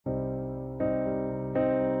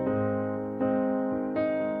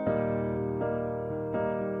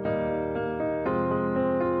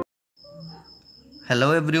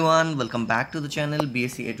Hello everyone welcome back to the channel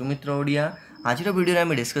BSc एटू मित्र ओडिया। आज video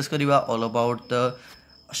में discuss करवा all about the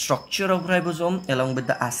structure of ribosome along with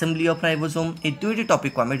the assembly of ribosome. ये दुईटी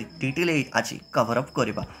topic को आम detail आज cover up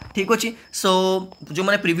करवा। ठीक अच्छे। सो जो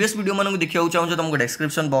मैंने प्रीवियस वीडियो मानक देखा चाहूँ तुमको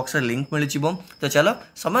डिस्क्रिप्शन बॉक्स में लिंक मिल जाव। तो चलो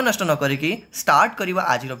समय नष्ट न करके स्टार्ट करवा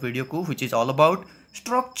आज वीडियो को which is all about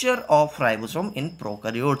structure of ribosome in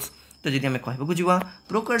prokaryotes. तो जी आम कहूँ जा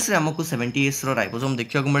प्रोकैरियोट्स रे हमको 70S राइबोसोम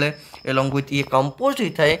देखा मिले एलोंग विथ ये कंपोज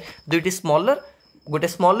होता है दुईटी स्मॉलर गोटे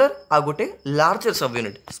स्मॉलर आ गोटे लार्जर सब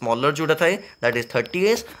यूनिट। स्मॉलर जोटा थाए दैट इज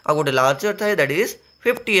 30S आ गोटे लार्जर थाए दैट इज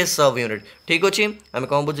 50S सब यूनिट। ठीक अच्छे। आम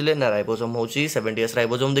कौन बुझे ना राइबोसोम हूँ 70S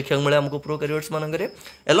राइबोसोम देखा मिले हमको प्रोकैरियोट्स मानक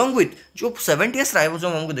एलोंग विथ जो 70S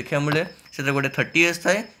राइबोसोम हमको देखा मिले से गोटे 30S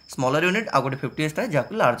थाए स्मॉलर यूनिट आ गोटे 50S थाए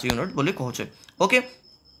जहाँ लार्ज यूनिट बोली कहे। ओके।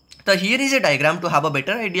 तो here is a diagram to have a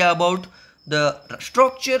better idea about the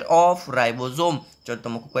structure of ribosome. जो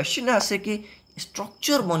तुमको क्वेश्चन आसे कि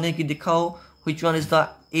स्ट्रक्चर बने कि दिखाओ which one is the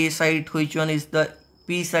A site, which one is the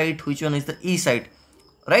P site, which one is the E site,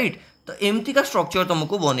 right. तो एमती का स्ट्रक्चर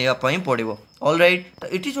तुमको बनवाई पड़ो। All right. तो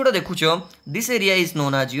ये जोटा देखुच this area is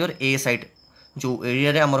known as your A site. जो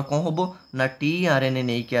एरिया रे हमर कौन हम ना tRNA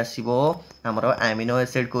नहीं कि आसो आमर अमीनो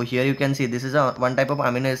एसिड को। Here you can see this is one type of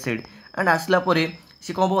amino acid and आसला परे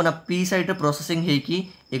सी कौन हम ना पी साइड प्रोसेसिंग होगी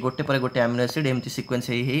ये गोटे पर गोटे अमीनो एसिड एमती सिक्वेन्स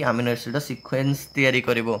अमीनो एसिड सिक्वेन्स तैयारी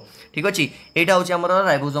करिवो। ठीक अच्छे। यहाँ हूँ आम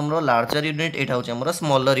राइबोसोम लार्जर यूनिट, यहाँ हूँ आम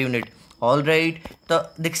स्मॉलर यूनिट। All right. तो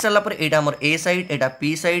देख सारापर यहाँ आम ए साइट, यहाँ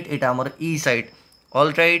पी साइट, यहाँ आम ई साइट।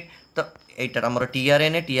 All right. तो यहाँ आम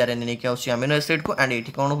tRNA नहीं कि आस अमीनो एसिड को एंड ये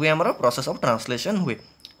कौन हुए आम प्रोसेस ऑफ ट्रांसलेशन हुए।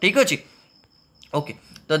 ठीक अच्छे। ओके।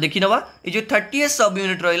 तो देखी नवा ये जो 30S सब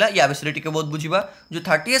यूनिट रहा या विषय टी बहुत बुझा। जो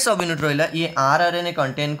 30S सब यूनिट रहा ये rRNA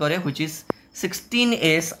कंटेन करे व्हिच इज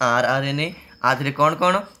 16S rRNA। आधे कौन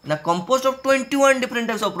कौन ना composed of 21 different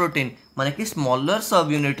types of protein माने कि स्मॉलर सब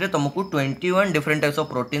यूनिट रे तुमको 21 डिफरेंट टाइप्स ऑफ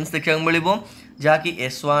प्रोटीन्स देखा मिल जहाँकि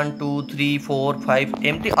S1 2 3 4 5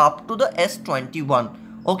 एमती up to the S21।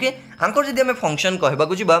 Okay. Anchor जदि आम फंक्शन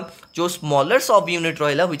कहवाक जा जो स्मॉलर सब यूनिट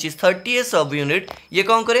रहा व्हिच इज 30S सब यूनिट ये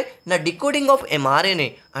कौन करे ना decoding of mRNA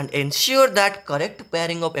and ensure that correct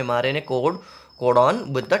pairing of mRNA codon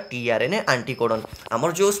with the tRNA एंटीकोडन।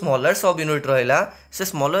 आमर जो स्मॉलर सब यूनिट रहा से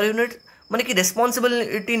स्मॉलर यूनिट माने कि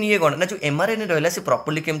रेस्पॉन्सिबिलिटी नहीं कौन ना जो mRNA रहा से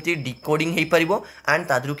प्रॉपर्ली केमती डिकोडिंग हो पार एंड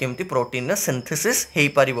तादू केमती प्रोटीन सिंथेसिस हो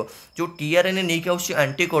पार। जो tRNA नहीं कि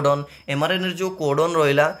एंटीकोडन mRNA जो कोडन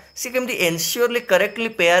रहा सी केमती एनश्योरली करेक्टली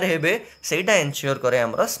पेयर हेबे सेटा एनश्योर करे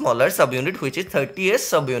आमर स्मॉलर सब यूनिट व्हिच इज 30S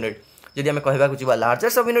सब यूनिट। जदि आम कहवाक जा लार्जर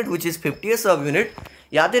सब यूनिट व्हिच इज 50S सब यूनिट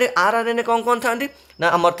या rRNA कौन कौन था ना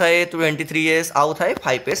आमर थाए 23S आउ थाए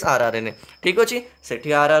 5S rRNA। ठीक अच्छे। सेठी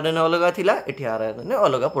rRNA अलग थिला एठी rRNA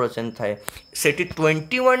अलग प्रोटीन थाए सेठी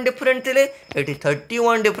 21 डिफरेंट थिले एठी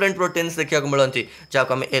 31 डिफरेंट प्रोटीन्स देखा मिलती जहाँ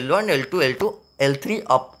आम L1 L2 L2 L3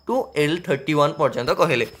 up to L31 पर्यंत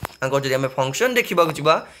कहले। जब आम फंक्शन देखा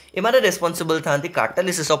जा एमारे रेस्पॉन्सिबल था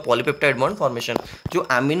catalysis of polypeptide bond formation. जो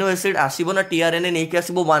अमीनो एसिड आसीबो ना tRNA नहीं कि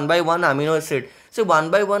आसीबो 1 by 1 अमीनो एसिड से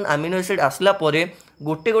 1 by 1 अमीनो एसिड आसला परे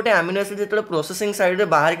गोटे गोटे अमीनो एसिड जो प्रोसेसिंग साइड रे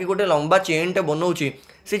बाहर की गोटे लंबा चेन टे बनाऊँगी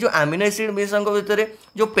से जो अमीनो एसिड मिश्रण भितर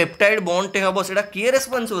जो पेप्टाइड बॉन्ड टे हम से किए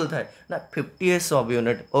रेस्पॉन्सिबल थाए ना 50S सब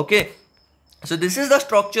unit. Okay. So this is the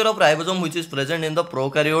structure of ribosome which is present in the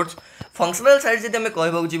prokaryotes. Functional side जब हमें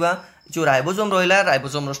कहवाक जा जो राइबोसोम रहा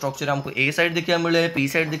राइबोसोम स्ट्रक्चर हमको ए साइड देखा मिले, पी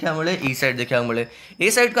साइड देखा मिले, ई साइड देखा मिले।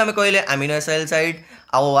 ए साइड को आम कहले अमीनो एसिड साइड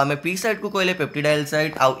आउ आम पी साइड को कहले पेप्टिडाइल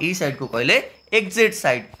साइड आउ ई साइड को कहले एक्सिट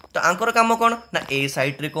साइड। तो आंकर काम कौन ना ए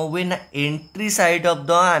साइड रे कौन हुए ना entry side of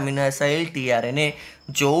the amino acid tRNA।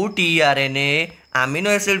 जो tRNA अमीनो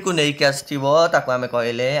एसिड को नहीं आसो ताको आम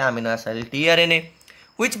कहले amino acid tRNA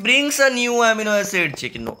which brings a new amino acid।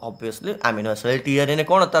 लेकिन obviously amino acid tRNA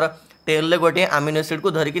कौन तार टेल ले गोटे अमीनो एसिड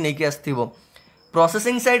को धरिकी नहीं आसो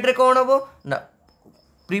प्रोसेसिंग साइड रे कौन हम ना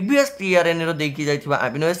प्रीवियस tRNA रो देखी जाइथिबा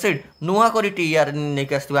अमीनो एसिड नुआ करी tRNA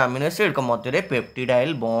नहीं आसो अमीनो एसिड को मध्य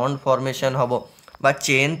पेप्टिडाइल बॉन्ड फॉर्मेशन हम बा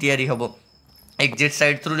चेन तैयारी हम। एक्सिट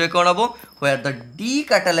साइड थ्रू रे कौन हम where the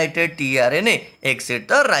डीकैटालाइटेड tRNA exit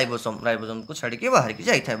the ribosome ribosome को छाड़ी के बाहर की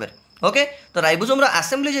जाइथा बेर। ओके। तो राइबोसोम रो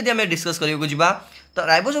असेंबली जदि हमें डिस्कस करियो जा तो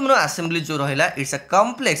राइबोसोम रो असेंबली जो रहा it's a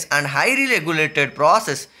complex and highly regulated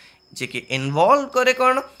process जे कि इन्वॉल्व करे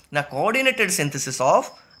कौन ना coordinated synthesis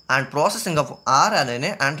of and processing of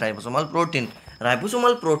rRNA and ribosomal protein.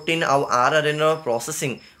 Ribosomal protein आउ rRNA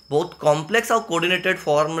प्रोसेसिंग बहुत कॉम्प्लेक्स और कोऑर्डिनेटेड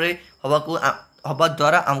फॉर्म रे हवा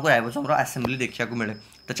द्वारा हमको राइबोसोम रो असेंबली देखा मिले।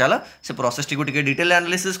 तो चलो से प्रोसेस टी को डिटेल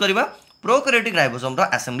एनालिसिस करवा। प्रोकैरियोटिक राइबोसोम रो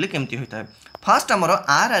असेंबली केमती होता है। फर्स्ट हमरो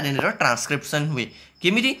आरआरएनए रो ट्रांसक्रिप्शन हुए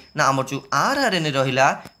केमिति ना हमर जो आरआरएनए रहिला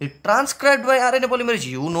it transcribed by RNA polymerase.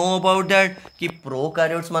 You know about that कि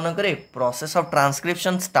प्रोकैरियोट्स मान करे प्रोसेस ऑफ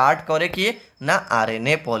ट्रांसक्रिप्शन स्टार्ट करे कि ना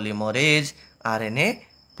आरएनए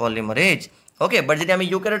पॉलीमरेज ओके। बट जदि हम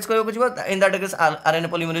यूकैरियोट्स कहबो जिवो in that case RNA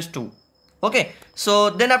polymerase 2 okay. So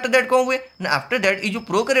then after that कौन हुए ना आफ्टर दैट ये जो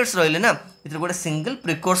प्रोकैरियोट्स रहिले ना इधर गोटे सिंगल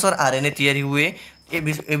प्रिकर्सर आरएनए तैयारी हुए। ए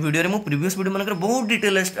वीडियो रे मु प्रीवियस वीडियो मनकर बहुत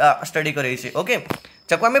डिटेल स्टडी करे छै ओके।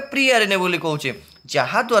 जाको हमें प्री आरएनए बोली कहूचे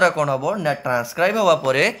जहाँ द्वारा कौन हम ना ट्रांसक्राइब हवा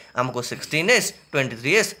परे हमको 16S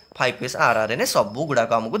 23S 5S आरआरएनए सब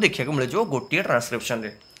गुड़ाक आमको देखा मिले जो गोटे ट्रांसक्रिप्शन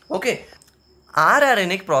रे ओके।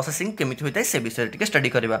 आरआरएनए प्रोसेसिंग केमिति होता है से विषय टिके स्टडी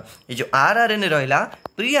करबा। ये जो आरआरएनए रहिला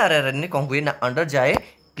प्री आरआरएनए कौन हुए ना अंडर जाए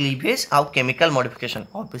क्लीवेज आउ केमिकल मॉडिफिकेशन।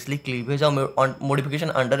 ऑब्वियसली क्लीवेज आउ मॉडिफिकेशन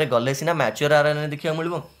अंडर गले सिना मैच्योर आरआरएनए देखा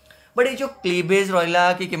मिलबो। बट ये जो क्लीवेज रहिला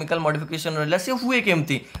कि केमिकल मॉडिफिकेशन रहिला से हुए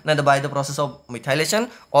केमती ना by the process of methylation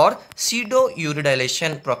और सीडो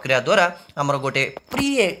यूरिडाइलेशन प्रक्रिया द्वारा हमर गोटे प्री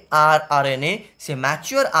आरआरएनए से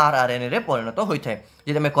मैच्योर आरआरएनए रे परिणत होता है।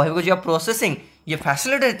 जदि मैं कहबो जे प्रोसेसिंग ये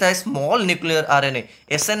फैसिलिटेट होता है स्मॉल न्यूक्लियर आरएनए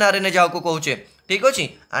एसएनआरएनए जाको कहूचे ठीक अछि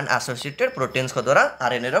एंड एसोसिएटेड प्रोटीन्स को द्वारा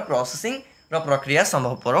आरएनए रो प्रोसेसिंग रो प्रक्रिया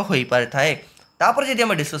संभवपर होई पारे थाए। तापर जदि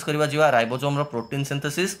हम डिस्कस करबा जिवा राइबोसोम रो प्रोटीन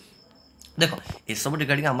सिंथेसिस देखो ये सब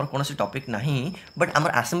रिगार्डिंग आमर कौन टॉपिक नहीं बट आमर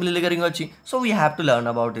असेंबली रिगार्डिंग अच्छी so we have to learn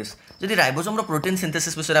about this. जदि राइबोसोम रो प्रोटीन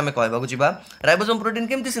सिंथेसिस विषय में कहबाक जिबा राइबोसोम प्रोटीन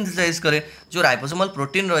केमती सिंथेसाइज करे जो राइबोसोमल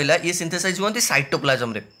प्रोटीन रहिला ये सिंथेसाइज होती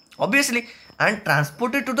साइटोप्लाज्म रे obviously and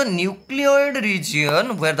transported to the nucleoid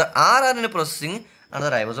region where the rRNA processing and the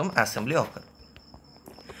ribosome assembly occur.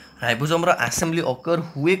 Ribosome row assembly occur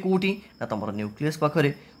हुए कोठी ना तमरो न्यूक्लियस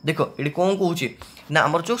पाखरे देखो ये कौन कहूँ ना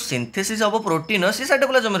आमर जो सिंथेसिस हम प्रोटीन सी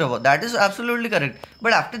साइटोप्लाज्म रे हो that is absolutely correct.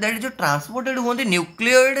 But after that जो ट्रांसपोर्टेड होती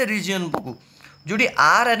न्यूक्लियोइड रीजन को जोटी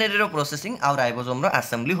आरएनए रो प्रोसेसिंग आ राइबोसोम रो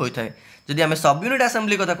असेंबली होता है। जदि आम सब यूनिट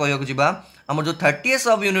असेंबली कथा कहूँ जी आम जो 30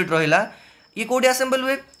 सब यूनिट रहा ये कौटी असेंबल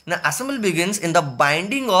हुए ना assemble begins in the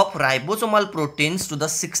binding of ribosomal proteins to the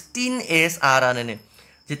 16S rRNA.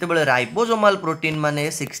 जितेबाला ribosomal protein माने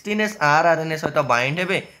 16S आरआरएनए सहित बाइंड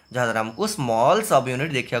हेबे जहाँ हमको स्मॉल सब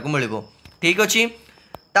यूनिट देखा मिले ठीक अच्छे।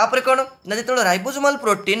 तापर कौन ना जो राइबोसोमल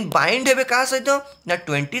प्रोटीन बाइंड हेबे क्या सहित ना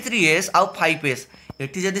 23S आउ 5S ये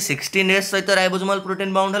जब 16S सहित राइबोसोमल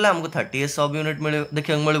प्रोटीन बाउंड है हमको 30S सब यूनिट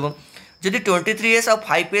देखा मिले। जदि 23S आउ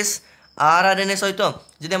 5S आरआरएनए सहित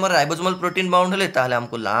जब आम राइबोसोमल प्रोटीन बाउंड है ताहले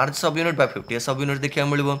हमको लार्ज सब यूनिट बाय 50S सब यूनिट देखा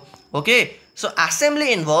मिले okay. So assembly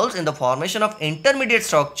involves in the formation of intermediate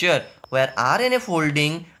structure where RNA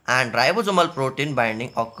folding and ribosomal protein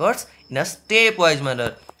binding occurs in a step wise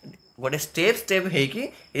manner. गोटे step है कि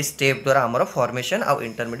इस स्टेप द्वारा आमर फॉर्मेशन आउ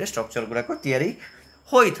इंटरमीडिएट स्ट्रक्चर गुड़ाक तैयारी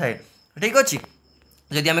होता है ठीक अच्छे।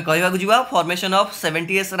 जदि आम कहवाक जा फॉर्मेशन ऑफ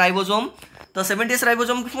 70S राइबोसोम तो 70S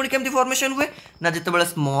राइबोसोम पुणी केमती फॉर्मेशन हुए ना जितेबाला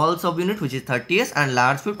स्मॉल सब unit which is 30S and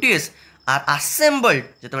large 50S are assembled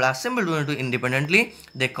जितेबाला assembled हुए independently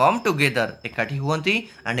they come together एकाठी हुअंती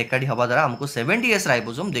and एकाठी हवा द्वारा हमको 70S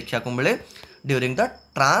राइबोसोम देखा मिले during the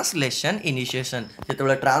translation initiation.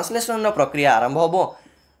 जितेबाला translation प्रक्रिया आरंभ होबो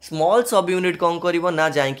स्मॉल सब यूनिट कौन करिवो ना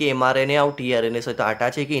जाइए एमआरएनए आउ टीआरएनए सहित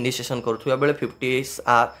अटैच है कि इनिशिएशन करुवा बेले 50S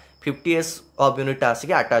सब यूनिट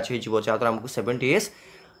आसिक अटैच हो जहाँ हमको 70S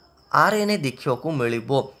आरएनए देखा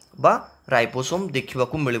मिलिबो बा राइबोसोम देखा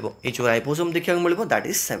मिलिबो। ये जो राइबोसोम देखा मिलिबो that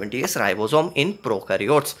is 70S ribosome in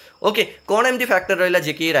prokaryotes okay. कौन एमती फैक्टर रहा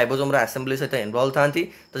जे कि राइबोसोम राइबोसोम सहित इन्वॉल्व था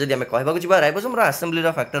तो जब आम कहवाक जा राइबोसोम असेंबली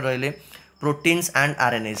फैक्टर रहिले प्रोटीन्स एंड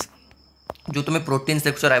आरएनएस जो तुम्हें प्रोटीन्स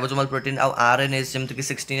देखो राइबोसोमल प्रोटीन आउ आरएनएस जमती कि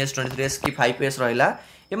 16S 23S कि 5S रहा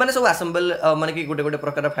ये मैंने सब असेंबल माने कि गोटे गोटे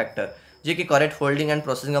प्रकार फैक्टर जे कि correct folding and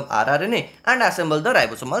processing of rRNA and assemble the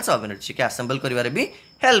ribosomal सब यूनिट जे कि असेंबल करिवारे भी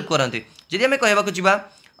हेल्प करती। जदि आम कहवाक जा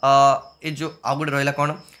ये जो आ गोटे रहा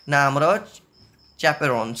कौन ना आमर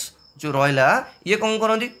चैपेरोन्स जो रहा ये कौन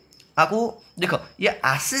करती आपको देखो ये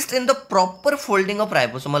assist in the proper folding of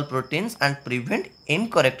ribosomal proteins and prevent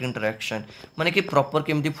incorrect interaction माने कि प्रॉपर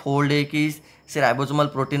केमती फोल्ड है कि से राइबोसोमल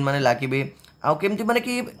प्रोटीन माने लागिबे आउ केमती माने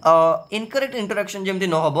कि इनकरेक्ट इंटरेक्शन जमती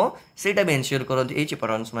न होबो सेटा भी एन्श्योर करती ए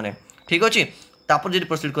चैपेरोन्स माने ठीक अछि। तापर जब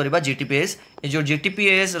प्रोसीड करवा जीटीपीएस ये जो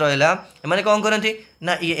जीटीपीएस रहा मैंने कौन करती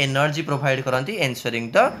ना ये एनर्जी प्रोवाइड करती ensuring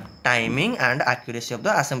the timing and accuracy of the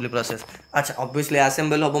assembly process. अच्छा ऑब्वियसली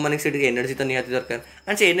असेंबल हम माने एनर्जी तो निहाती दरकार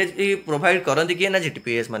एंड से एनर्जी प्रोवाइड करती किए ना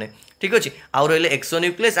जीटीपीएस माने ठीक अच्छे। आउ रही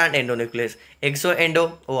exonuclease and endonuclease exo endo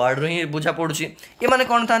word ही बुझा पड़ी ये मैंने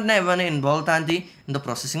कौन था ना इनवॉल्व था in the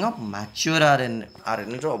processing of mature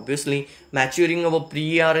RNA तो obviously maturing of pre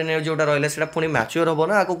RNA जोटा रहा है पुणी मैच्योर हम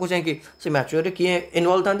ना आगे चाहिए से मैच्योर किए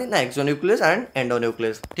इनवॉल्व था ना एक्सोन्यूक्लियस एंड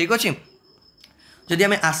एंडोन्यूक्लियस ठीक अच्छे। जदि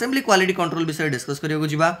आम असेंबली क्वालिटी कंट्रोल विषय डिस्कस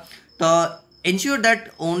करिया तो ensure that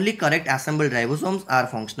only correct assembled ribosomes are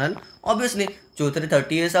functional. Obviously जो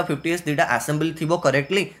 30s और 50s दुटा assemble थी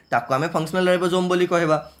correctly ताको हमें functional ribosome बोली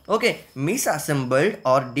कहबा. Okay, misassembled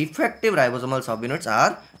or defective ribosomal subunits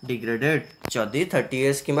are degraded. जदि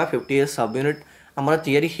 30s किंबा 50s subunit हमारा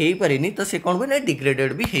तैयारी हेई परिनी तो से कौन बने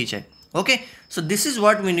degraded भी हेई जाए. Okay, so this is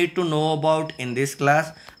what we need to know about in this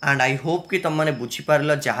class and I hope कि तुम माने बुझी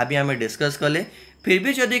पारल जहाँ भी हमें डिस्कस कले. फिर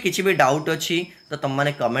भी जदि किसी भी डाउट अच्छी तो तुम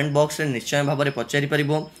मैंने कमेंट बॉक्स में निश्चय भाव में पचारि पार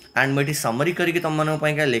एंड मुझे समरी करके तुम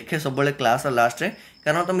मानी लिखे सब क्लास लास्ट में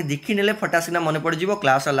कारण तुम देखने फटासीना मन पड़ जाव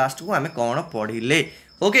क्लास लास्ट को आम कौन पढ़ले.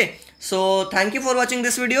 Okay, so thank you for watching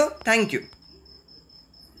this video. Thank you.